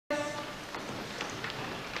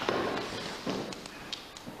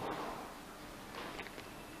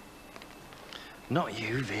Not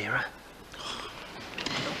you, Vera.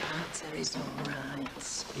 Terry's all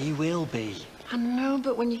right. He will be. I know,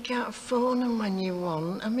 but when you can't phone him when you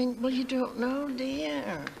want, I mean, well, you don't know, do you?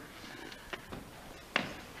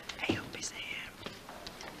 Hey, up his ear.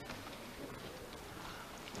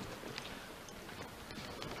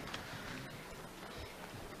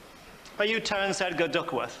 Are you Terence Edgar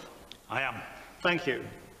Duckworth? I am. Thank you.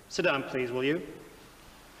 Sit down, please, will you?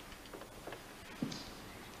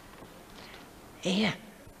 Here,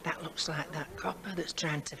 that looks like that copper that's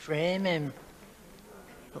trying to frame him.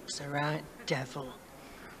 Looks a right devil.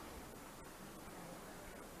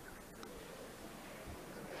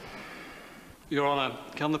 Your Honour,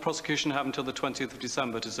 can the prosecution have until the 20th of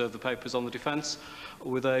December to serve the papers on the defence,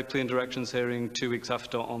 with a plea and directions hearing 2 weeks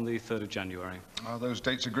after on the 3rd of January? Are those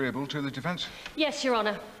dates agreeable to the defence? Yes, Your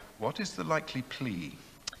Honour. What is the likely plea?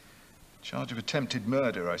 Charge of attempted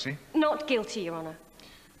murder, I see. Not guilty, Your Honour.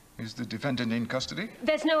 Is the defendant in custody?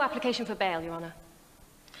 There's no application for bail, Your Honour.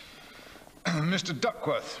 Mr.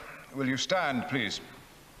 Duckworth, will you stand, please?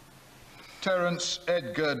 Terence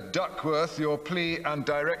Edgar Duckworth, your plea and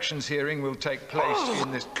directions hearing will take place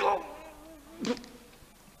in this...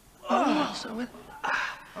 Are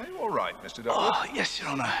you all right, Mr. Duckworth? Oh, yes, Your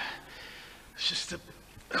Honour. It's just a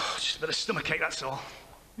bit of stomachache, that's all.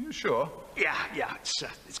 Are you sure? Yeah,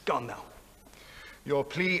 it's gone now. Your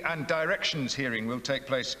plea and directions hearing will take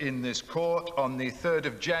place in this court on the 3rd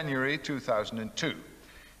of January 2002.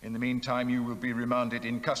 In the meantime, you will be remanded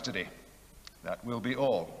in custody. That will be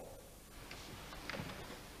all.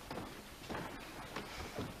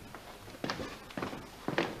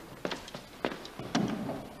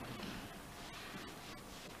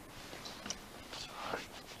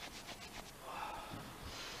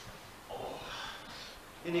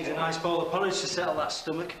 You need a nice bowl of porridge to settle that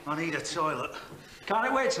stomach. I need a toilet. Can't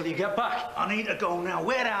it wait till you get back? I need to go now.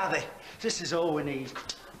 Where are they? This is all we need.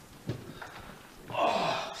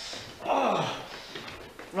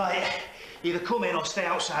 Right, either come in or stay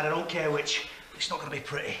outside, I don't care which. It's not going to be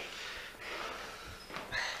pretty.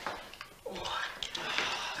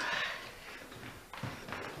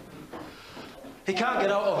 He can't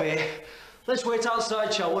get out of here. Let's wait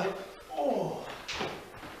outside, shall we?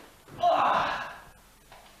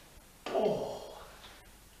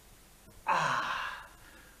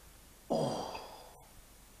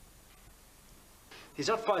 He's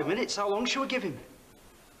had 5 minutes. How long shall we give him?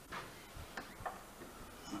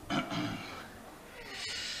 Had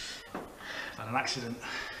an accident.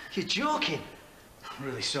 You're joking. I'm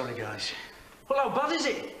really sorry, guys. Well, how bad is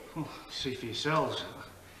it? Oh, see for yourselves.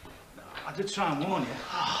 I did try and warn you.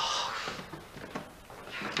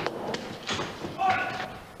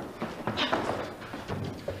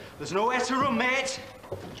 There's nowhere to run, mate.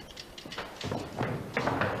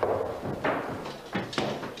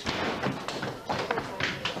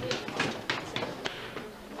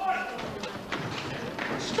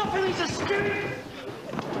 Stop him, he's a scoot!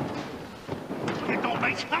 Don't,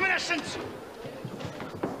 mate. I'm innocent!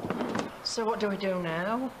 So what do we do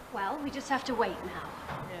now? Well, we just have to wait now.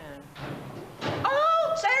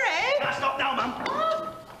 Oh, Terry! Can't stop now, man.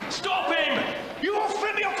 Oh. Stop him! You won't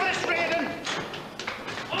flip me up for this, Raiden!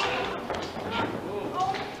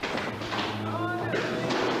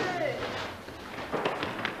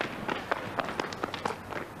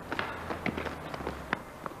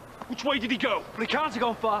 Which way did he go? Well, he can't have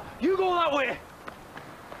gone far. You go that way.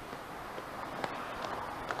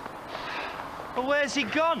 Well, where's he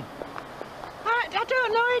gone? I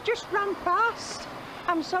don't know, he just ran past.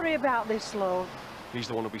 I'm sorry about this, love. He's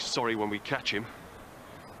the one who'll be sorry when we catch him.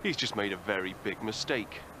 He's just made a very big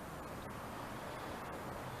mistake.